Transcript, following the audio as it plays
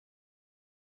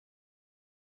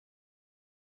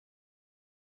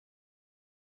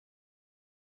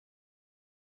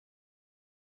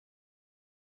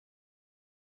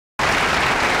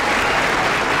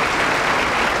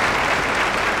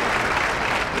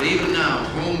But even now,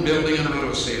 home building and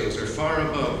auto sales are far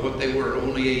above what they were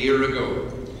only a year ago.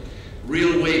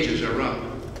 Real wages are up,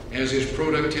 as is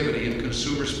productivity and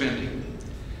consumer spending.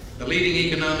 The leading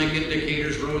economic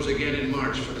indicators rose again in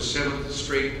March for the 7th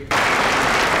straight.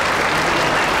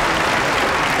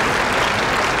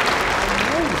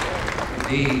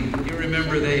 Dean, you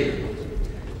remember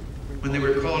when they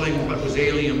were calling what was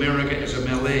ailing America as a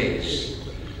malaise.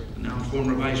 Now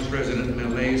former Vice President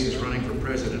Malaise is running for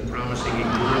president, promising he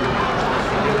would.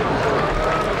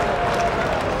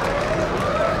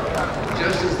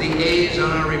 Just as the A's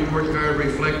on our report card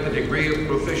reflect the degree of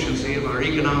proficiency of our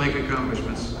economic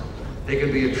accomplishments, they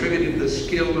can be attributed to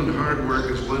skill and hard work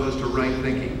as well as to right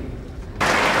thinking.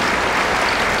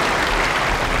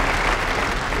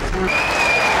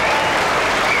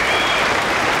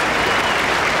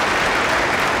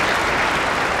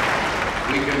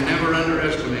 We can never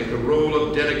underestimate the role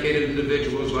of dedicated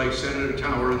individuals like Senator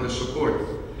Tower in the support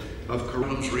of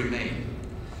curriculums remain.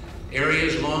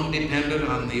 Areas long dependent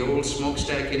on the old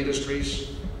smokestack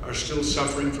industries are still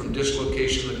suffering from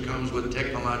dislocation that comes with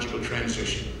technological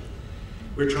transition.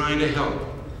 We're trying to help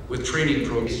with training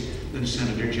programs than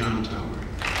Senator John Tower.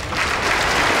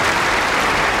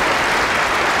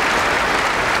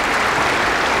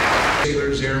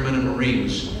 Sailors, airmen, and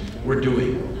Marines were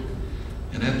doing.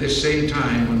 And at this same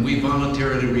time, when we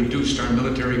voluntarily reduced our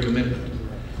military commitment,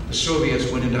 the Soviets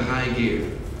went into high gear,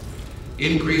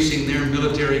 increasing their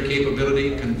military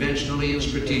capability conventionally and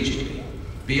strategically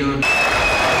beyond.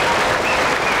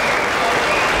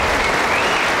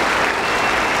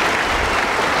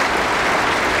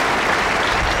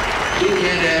 We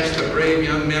can't ask the brave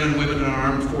young men and women in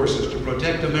our armed forces to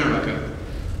protect America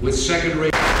with second-rate.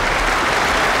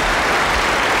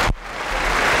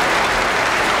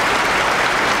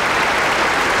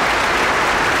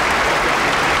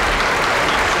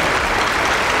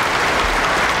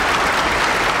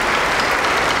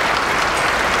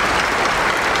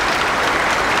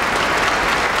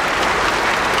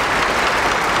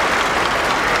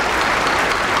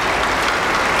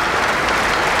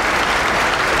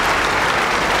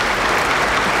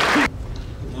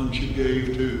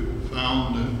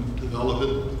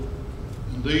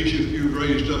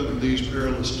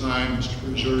 Times to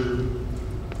preserve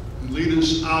and lead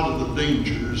us out of the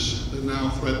dangers that now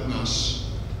threaten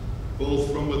us,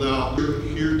 both from without. We're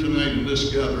here tonight in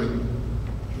this gathering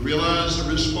to realize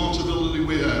the responsibility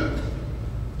we have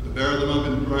to bear them up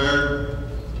in prayer,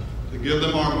 to give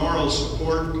them our moral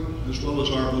support as well as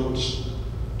our votes,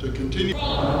 to continue.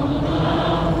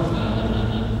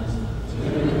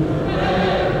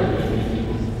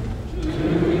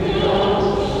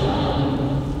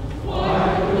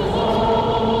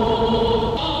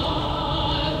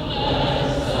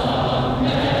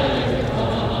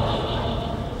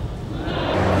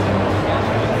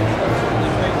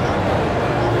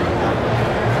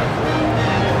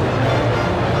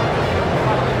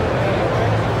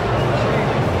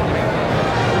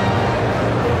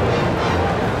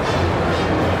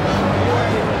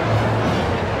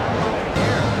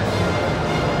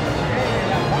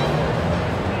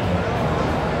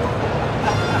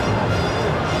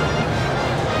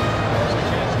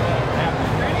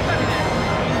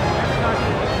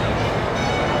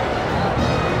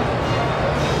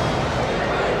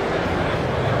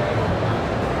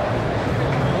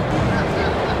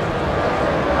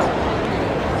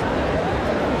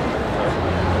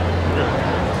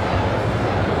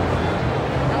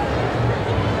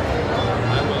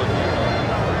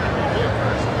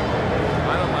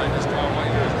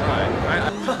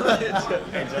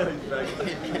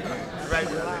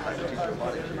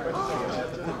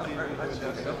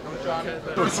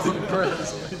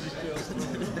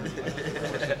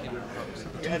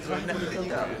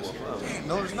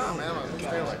 No, it's not, man.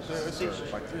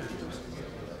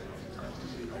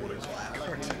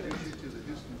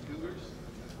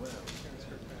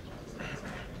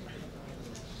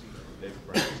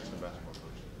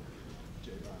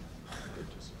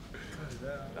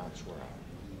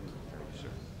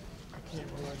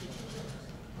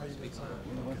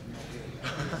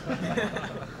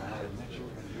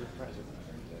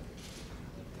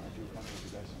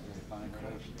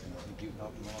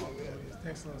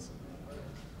 Thanks, Melissa.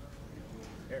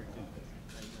 Eric.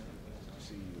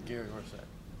 Gary, where's that?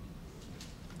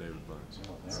 David Bunce.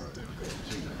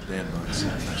 Dan Bunce.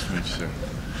 Nice to meet you, sir.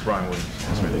 Brian Williams.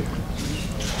 Nice to meet you.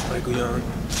 Michael Young.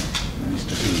 Nice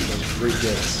to see you. Great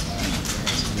guests.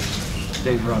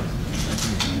 Dave Ronald.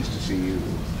 Nice to see you.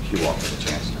 Hugh Walker, the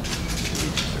Chancellor.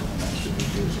 Nice to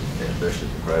meet you. Dan Bishop,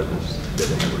 the President. Good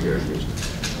to have you here in Houston.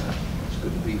 It's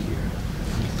good to be here.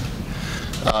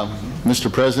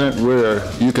 Mr. President,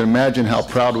 you can imagine how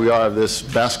proud we are of this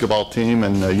basketball team,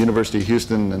 and University of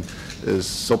Houston is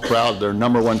so proud. They're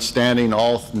 #1 standing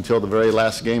all until the very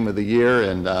last game of the year,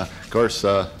 and of course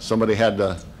somebody had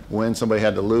to win, somebody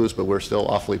had to lose, but we're still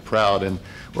awfully proud, and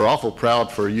we're awful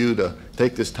proud for you to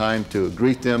take this time to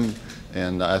greet them,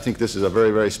 and I think this is a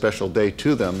very, very special day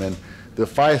to them. And the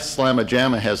Phi Slamma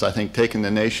Jamma has, I think, taken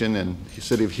the nation and the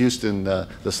city of Houston the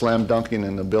slam dunking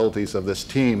and abilities of this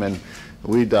team, and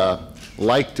we'd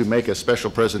like to make a special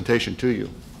presentation to you.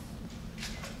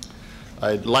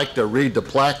 I'd like to read the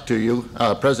plaque to you.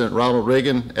 President Ronald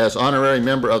Reagan, as honorary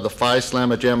member of the Phi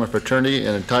Slamma Jamma fraternity,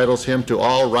 and entitles him to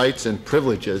all rights and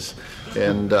privileges.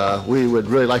 And we would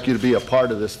really like you to be a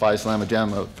part of this Phi Slamma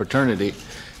Jamma fraternity.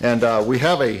 And we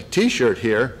have a T-shirt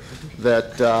here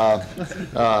that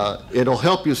it'll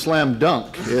help you slam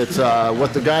dunk. It's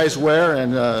what the guys wear,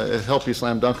 and it'll help you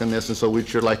slam dunk in this, and so we'd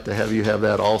sure like to have you have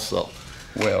that also.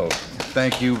 Well,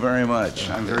 thank you very much.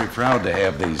 I'm very proud to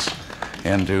have these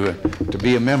and to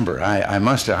be a member.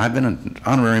 I've been an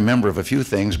honorary member of a few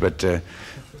things, but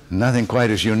nothing quite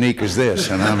as unique as this,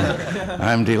 and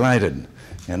I'm delighted.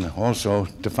 And also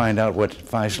to find out what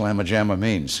Phi Slamma Jamma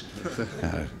means.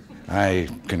 I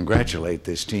congratulate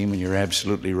this team, and you're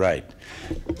absolutely right.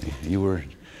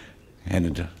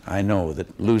 And I know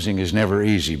that losing is never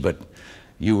easy, but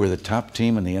you were the top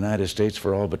team in the United States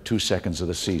for all but 2 seconds of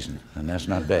the season, and that's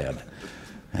not bad.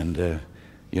 And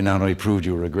you not only proved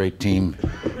you were a great team,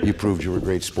 you proved you were a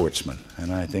great sportsman.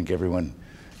 And I think everyone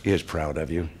is proud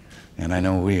of you, and I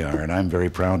know we are, and I'm very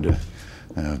proud to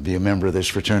be a member of this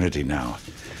fraternity now.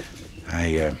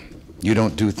 You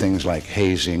don't do things like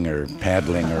hazing or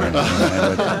paddling or anything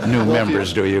with new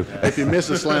members, do you? If you miss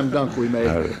a slam dunk, we may.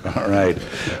 All right.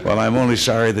 Well, I'm only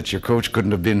sorry that your coach couldn't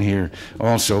have been here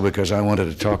also, because I wanted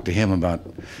to talk to him about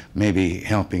maybe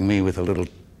helping me with a little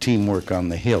teamwork on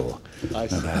the hill. I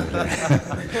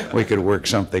see. We could work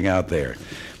something out there.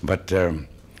 But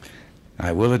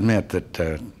I will admit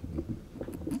that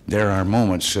there are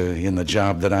moments in the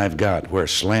job that I've got where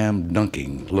slam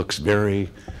dunking looks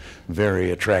very,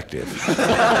 very attractive.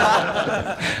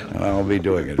 I'll be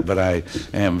doing it, but I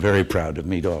am very proud to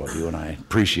meet all of you, and I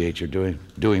appreciate your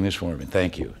doing this for me.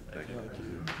 Thank you.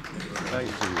 Thank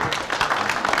you.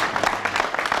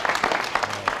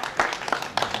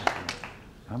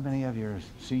 How many of you are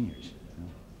seniors?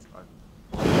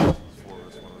 4 of us, one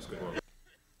of us could walk.